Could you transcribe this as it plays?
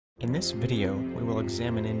In this video, we will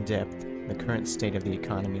examine in depth the current state of the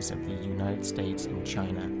economies of the United States and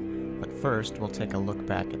China. But first, we'll take a look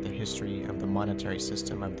back at the history of the monetary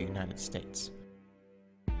system of the United States.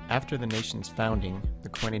 After the nation's founding, the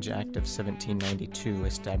Coinage Act of 1792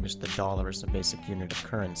 established the dollar as a basic unit of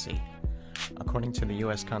currency. According to the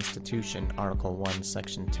U.S. Constitution, Article 1,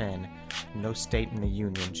 Section 10, no state in the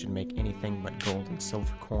Union should make anything but gold and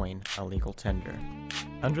silver coin a legal tender.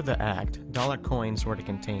 Under the Act, dollar coins were to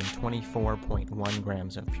contain 24.1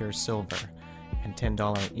 grams of pure silver, and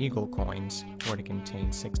 $10 eagle coins were to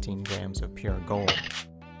contain 16 grams of pure gold.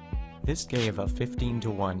 This gave a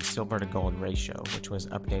 15-to-1 silver-to-gold ratio, which was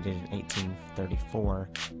updated in 1834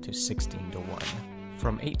 to 16-to-1.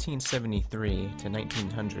 From 1873 to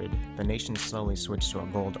 1900, the nation slowly switched to a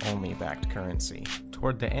gold-only backed currency.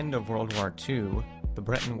 Toward the end of World War II, the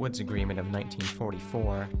Bretton Woods Agreement of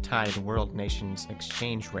 1944 tied world nations'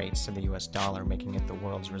 exchange rates to the US dollar, making it the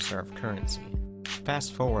world's reserve currency.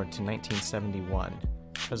 Fast forward to 1971,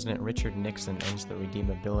 President Richard Nixon ends the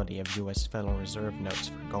redeemability of US Federal Reserve notes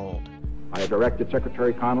for gold. I have directed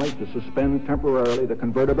Secretary Connally to suspend temporarily the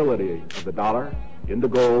convertibility of the dollar into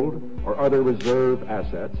gold or other reserve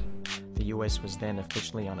assets. The US was then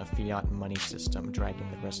officially on a fiat money system, dragging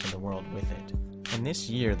the rest of the world with it. And this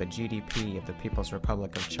year, the GDP of the People's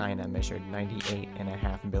Republic of China measured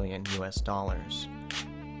 $98.5 billion US dollars.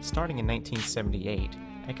 Starting in 1978,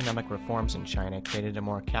 economic reforms in China created a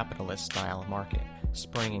more capitalist-style market,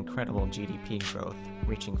 spurring incredible GDP growth,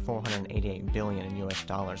 reaching $488 billion in US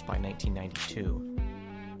dollars by 1992.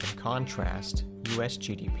 In contrast, US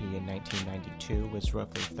GDP in 1992 was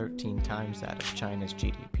roughly 13 times that of China's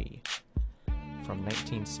GDP. From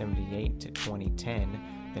 1978 to 2010,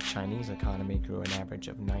 the Chinese economy grew an average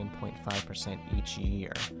of 9.5% each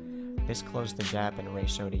year. This closed the gap in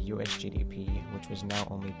ratio to US GDP, which was now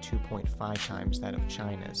only 2.5 times that of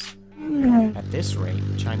China's. At this rate,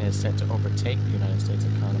 China is set to overtake the United States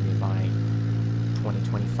economy by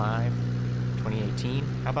 2025, 2018,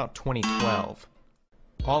 how about 2012?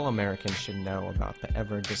 All Americans should know about the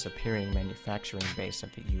ever-disappearing manufacturing base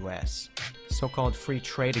of the U.S. So-called free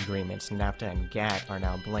trade agreements, NAFTA and GATT, are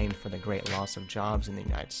now blamed for the great loss of jobs in the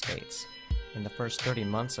United States. In the first 30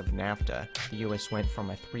 months of NAFTA, the U.S. went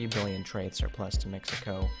from a $3 billion trade surplus to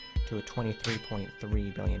Mexico to a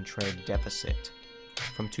 $23.3 billion trade deficit.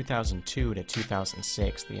 From 2002 to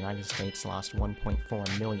 2006, the United States lost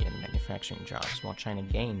 1.4 million manufacturing jobs, while China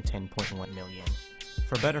gained 10.1 million.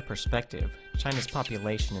 For better perspective, China's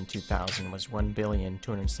population in 2000 was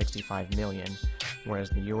 1,265,000,000, whereas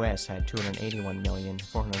the U.S. had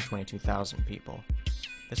 281,422,000 people.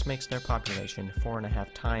 This makes their population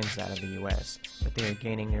 4.5 times that of the U.S., but they are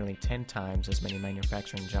gaining nearly 10 times as many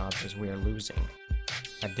manufacturing jobs as we are losing.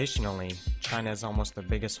 Additionally, China is almost the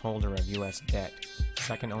biggest holder of U.S. debt,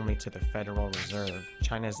 second only to the Federal Reserve.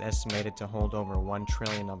 China is estimated to hold over $1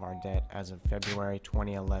 trillion of our debt as of February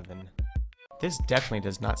 2011. This definitely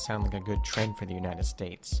does not sound like a good trend for the United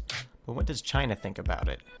States, but what does China think about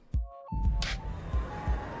it?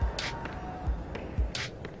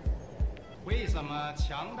 为什么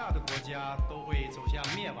强大的国家都会走向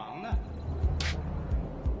灭亡呢？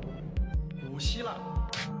古希腊、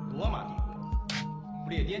罗马帝国、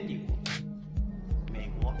不列颠帝国、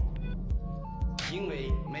美国，因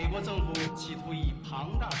为美国政府企图以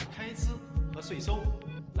庞大的开支和税收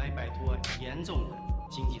来摆脱严重的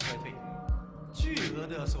经济衰退，巨额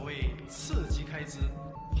的所谓刺激开支、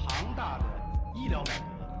庞大的医疗改革、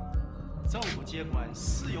政府接管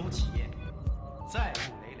私有企业、债务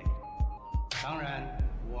累累。 当然，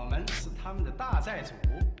我们是他们的大债主。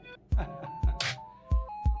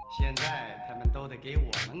现在他们都得给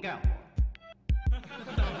我们干活。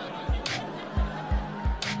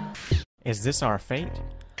Is this our fate?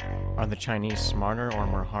 Are the Chinese smarter or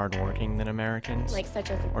more hardworking than Americans?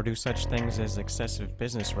 Or do such things as excessive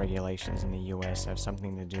business regulations in the U.S. have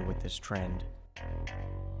something to do with this trend?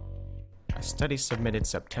 A study submitted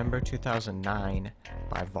September 2009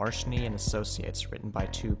 by Varshney and Associates, written by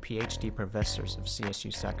 2 PhD professors of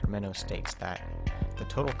CSU Sacramento, states that the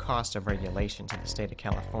total cost of regulation to the state of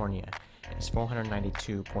California is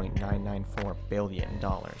 $492.994 billion.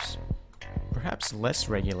 Perhaps less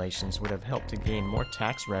regulations would have helped to gain more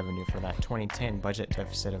tax revenue for that 2010 budget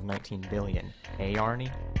deficit of $19 billion. Eh, Arnie?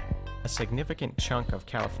 A significant chunk of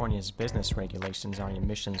California's business regulations are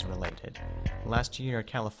emissions-related. Last year,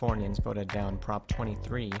 Californians voted down Prop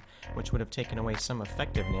 23, which would have taken away some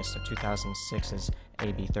effectiveness of 2006's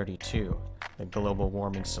AB 32, the Global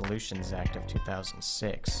Warming Solutions Act of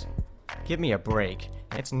 2006. Give me a break.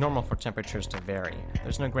 It's normal for temperatures to vary.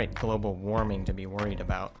 There's no great global warming to be worried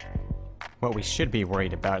about. What we should be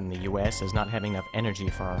worried about in the US is not having enough energy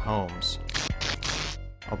for our homes.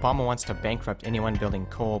 Obama wants to bankrupt anyone building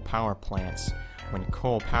coal power plants, when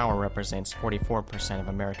coal power represents 44% of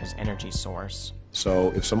America's energy source.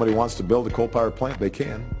 So if somebody wants to build a coal power plant, they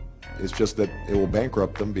can. It's just that it will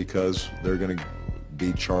bankrupt them because they're going to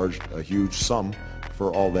be charged a huge sum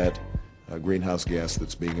for all that greenhouse gas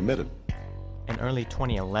that's being emitted. In early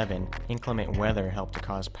 2011, inclement weather helped to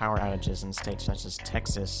cause power outages in states such as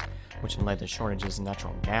Texas, which led to shortages in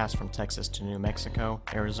natural gas from Texas to New Mexico,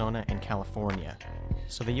 Arizona, and California.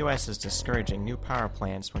 So the US is discouraging new power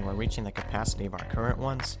plants when we're reaching the capacity of our current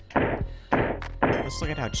ones? Let's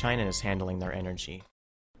look at how China is handling their energy.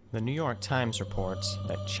 The New York Times reports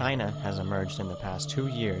that China has emerged in the past 2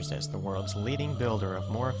 years as the world's leading builder of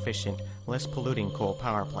more efficient, less polluting coal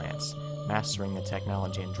power plants, mastering the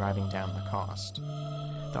technology and driving down the cost.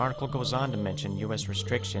 The article goes on to mention US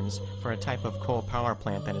restrictions for a type of coal power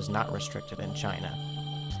plant that is not restricted in China.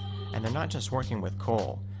 And they're not just working with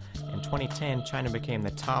coal. In 2010, China became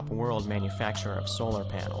the top world manufacturer of solar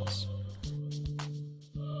panels.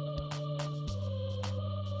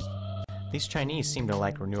 These Chinese seem to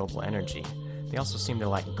like renewable energy. They also seem to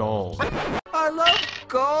like gold. I love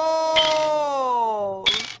gold!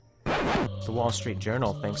 The Wall Street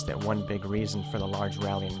Journal thinks that one big reason for the large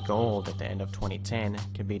rally in gold at the end of 2010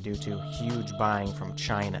 could be due to huge buying from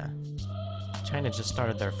China. China just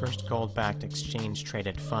started their first gold-backed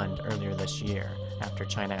exchange-traded fund earlier this year, after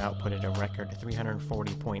China outputted a record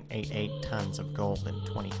 340.88 tons of gold in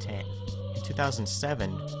 2010. In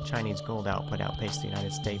 2007, Chinese gold output outpaced the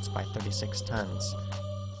United States by 36 tons,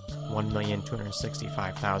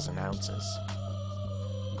 1,265,000 ounces.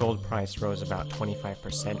 Gold price rose about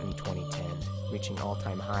 25% in 2010, reaching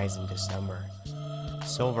all-time highs in December.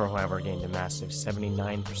 Silver, however, gained a massive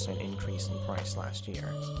 79% increase in price last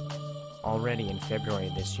year. Already in February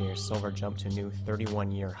this year, silver jumped to new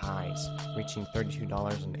 31-year highs, reaching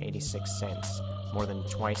 $32.86, more than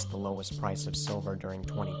twice the lowest price of silver during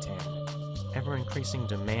 2010. Ever-increasing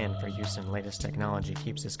demand for use in latest technology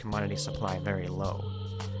keeps this commodity supply very low.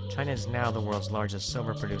 China is now the world's largest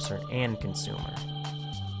silver producer and consumer.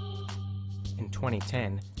 In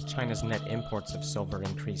 2010, China's net imports of silver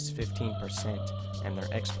increased 15%, and their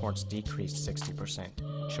exports decreased 60%,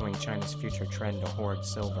 showing China's future trend to hoard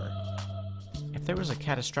silver. If there was a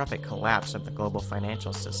catastrophic collapse of the global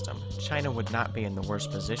financial system, China would not be in the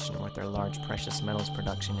worst position with their large precious metals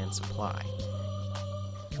production and supply.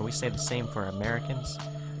 Can we say the same for Americans?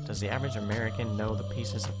 Does the average American know the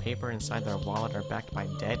pieces of paper inside their wallet are backed by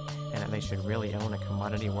debt and that they should really own a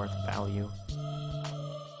commodity worth value?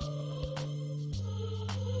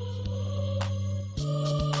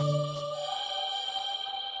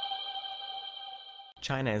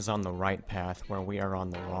 China is on the right path where we are on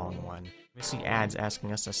the wrong one. We see ads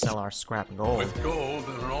asking us to sell our scrap gold. With gold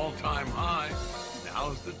at an all-time high,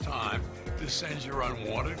 now's the time to send your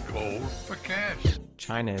unwanted gold for cash.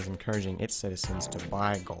 China is encouraging its citizens to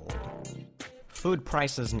buy gold. Food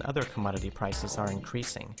prices and other commodity prices are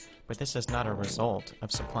increasing, but this is not a result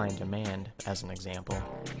of supply and demand, as an example.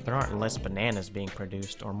 There aren't less bananas being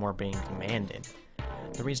produced or more being demanded.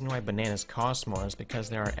 The reason why bananas cost more is because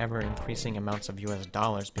there are ever-increasing amounts of US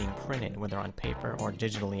dollars being printed, whether on paper or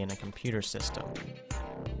digitally in a computer system.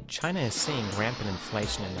 China is seeing rampant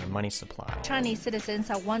inflation in their money supply. Chinese citizens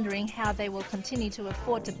are wondering how they will continue to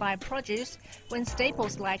afford to buy produce when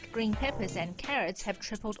staples like green peppers and carrots have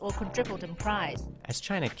tripled or quadrupled in price. As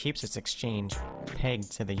China keeps its exchange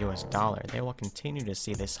pegged to the US dollar, they will continue to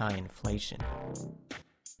see this high inflation.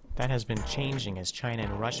 That has been changing as China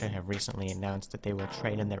and Russia have recently announced that they will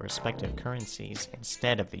trade in their respective currencies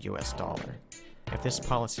instead of the US dollar. If this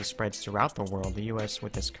policy spreads throughout the world, the US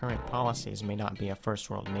with its current policies may not be a first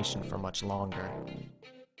world nation for much longer.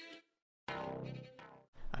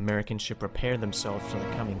 Americans should prepare themselves for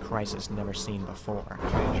the coming crisis never seen before.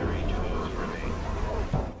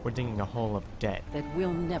 We're digging a hole of debt that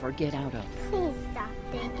we'll never get out of. Please stop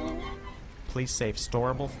thinking. Please save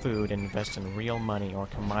storable food and invest in real money or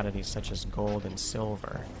commodities such as gold and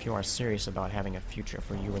silver if you are serious about having a future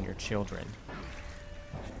for you and your children.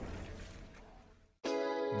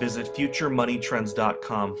 Visit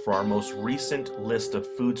FutureMoneyTrends.com for our most recent list of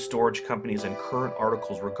food storage companies and current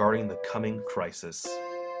articles regarding the coming crisis.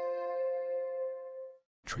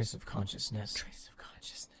 Trace of consciousness. Trace of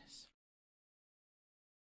consciousness.